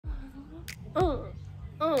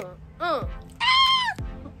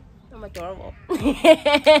adorable.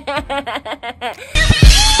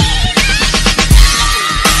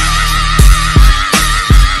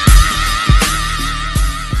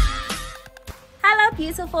 Hello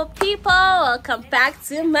beautiful people, welcome back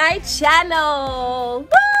to my channel.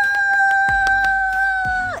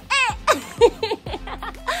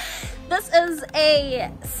 This is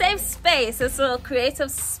a safe space, it's a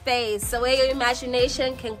creative space, so where your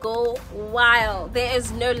imagination can go wild. There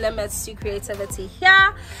is no limits to creativity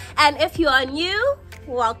here, and if you are new,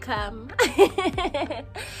 welcome.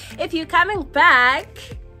 If you're coming back,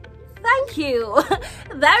 thank you.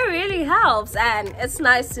 That really helps, and it's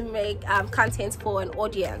nice to make content for an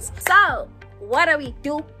audience. So what are we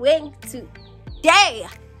doing today?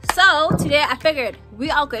 So today I figured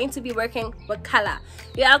we are going to be working with color.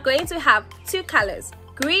 We are going to have two colors,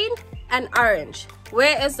 green and orange.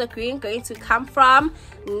 Where is the green going to come from?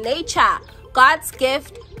 Nature, God's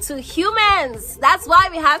gift to humans. That's why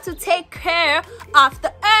we have to take care of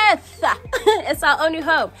the earth. It's our only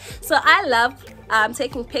home. So I love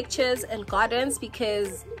taking pictures in gardens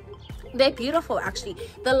because they're beautiful. Actually,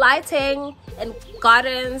 the lighting in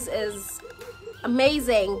gardens is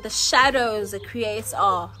amazing. The shadows it creates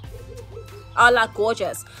are like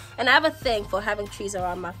gorgeous, and I have a thing for having trees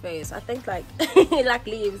around my face. I think like like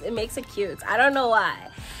leaves, it makes it cute. I don't know why.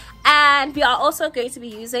 And we are also going to be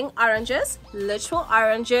using oranges, literal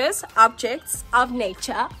oranges, objects of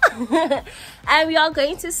nature. And we are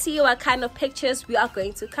going to see what kind of pictures we are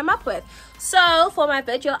going to come up with. So for my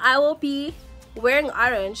video I will be wearing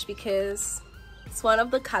orange because it's one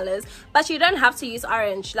of the colors, but you don't have to use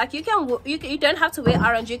orange. Like you don't have to wear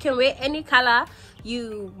orange, you can wear any color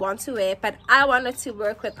you want to wear, but I wanted to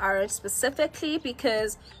work with orange specifically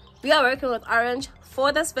because we are working with orange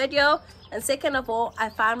for this video. And second of all, I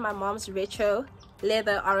found my mom's retro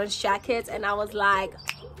leather orange jacket and I was like,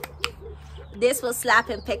 this will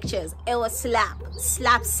slap in pictures. It will slap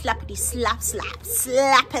slappity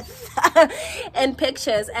slap it in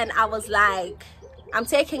pictures. And I was like, I'm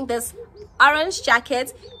taking this orange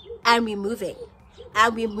jacket and we're moving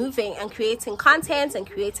and creating content and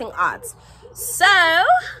creating art. So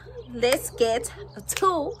let's get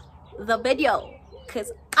to the video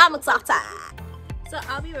because I'm excited. So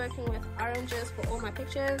I'll be working with oranges for all my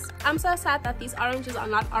pictures. I'm so sad that these oranges are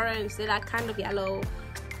not orange, they're like kind of yellow,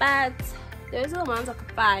 but those are the ones I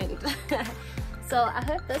could find. So I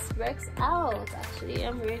hope this works out. Actually,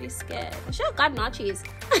 I'm really scared. I should have got nachos.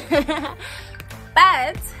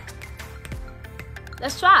 But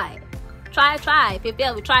let's try. If you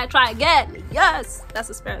fail, we try again. Yes, that's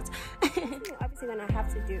the spirit. Obviously what I have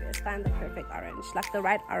to do is find the perfect orange, like the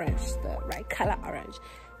right orange, the right color orange.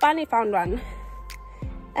 Finally found one.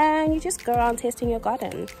 And you just go around testing your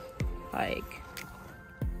garden, like,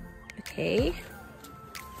 okay,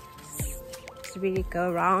 just really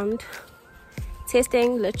go around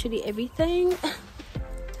testing literally everything.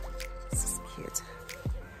 This is cute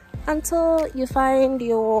until you find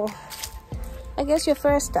your, I guess, your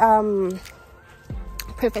first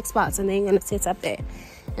perfect spots, and then you're gonna sit up there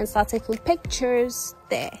and start taking pictures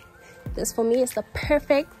there. This for me is the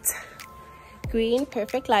perfect green,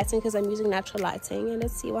 perfect lighting because I'm using natural lighting. And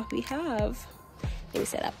let's see what we have. Let me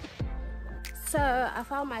set up. So I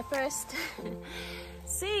found my first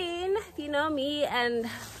scene. If you know me and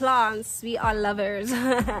plants, we are lovers.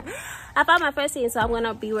 I found my first scene, so I'm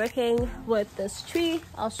gonna be working with this tree.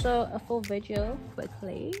 I'll show a full video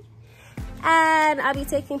quickly, and I'll be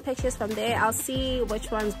taking pictures from there. I'll see which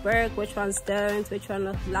ones work, which ones don't, which ones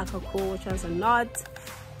look like are cool, which ones are not.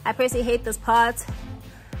 I personally hate this part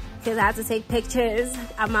because I have to take pictures.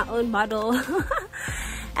 I'm my own model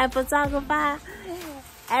and photographer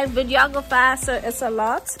and videographer, so it's a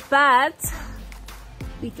lot, but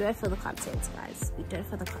we do it for the content, guys. We do it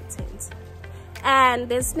for the content. And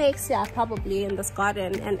there's snakes here probably in this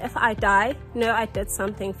garden, and if I die, no, I did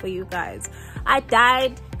something for you guys. I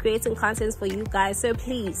died creating content for you guys, so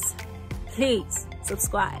please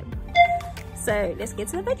subscribe. So let's get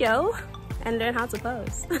to the video and learn how to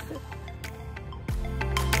pose.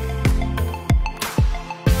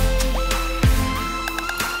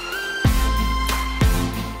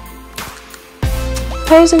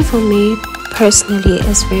 Posing for me personally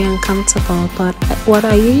is very uncomfortable, but what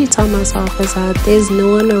I usually tell myself is that there's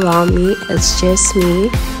no one around me, it's just me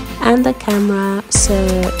and the camera, so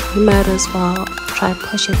you might as well try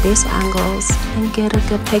push your best angles and get a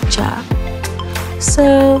good picture.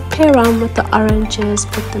 So play around with the oranges,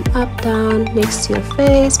 put them up, down, next to your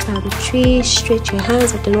face, by the tree, stretch your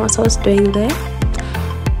hands. I don't know what I was doing there,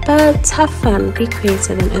 but have fun, be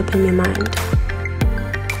creative and open your mind.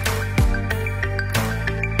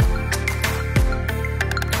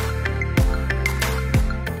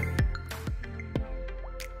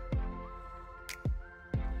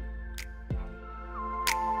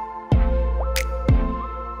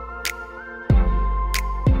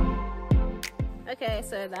 Okay,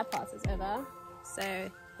 so that part is over. So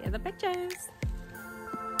here are the pictures.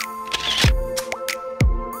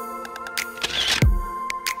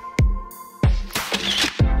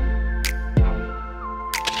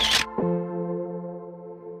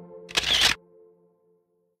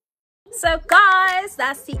 So guys,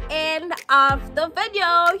 that's the end of the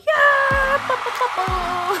video. Yeah.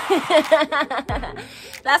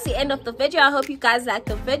 That's the end of the video. I hope you guys liked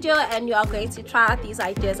the video and you are going to try out these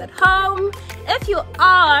ideas at home. If you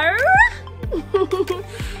are,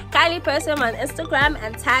 kindly post them on Instagram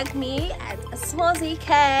and tag me at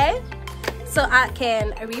smallzk so I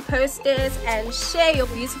can repost this and share your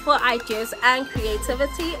beautiful ideas and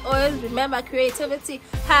creativity. Always remember, creativity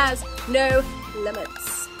has no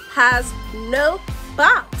limits, has no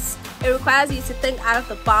box. It requires you to think out of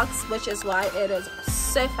the box, which is why it is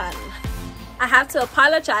so fun. I have to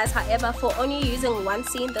apologize, however, for only using one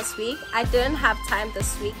scene this week. I didn't have time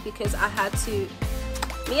this week because I had to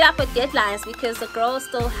meet up with deadlines, because the girl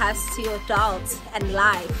still has to adult and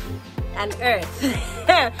life and earth.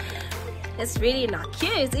 It's really not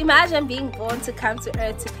cute. Imagine being born to come to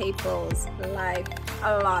earth to pay bills. Like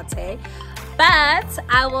a lot, eh? But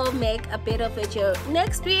I will make a better video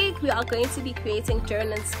next week. We are going to be creating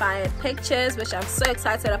drone inspired pictures, which I'm so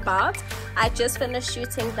excited about. I just finished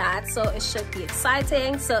shooting that, so it should be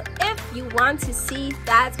exciting. So if you want to see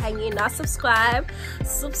that and you're not subscribed,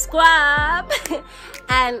 subscribe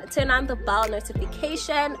and turn on the bell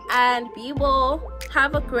notification, and we will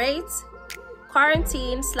have a great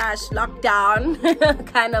quarantine / lockdown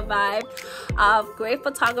kind of vibe of great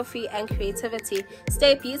photography and creativity.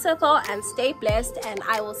 Stay beautiful and stay blessed, and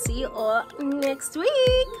I will see you all next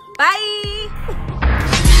week. Bye.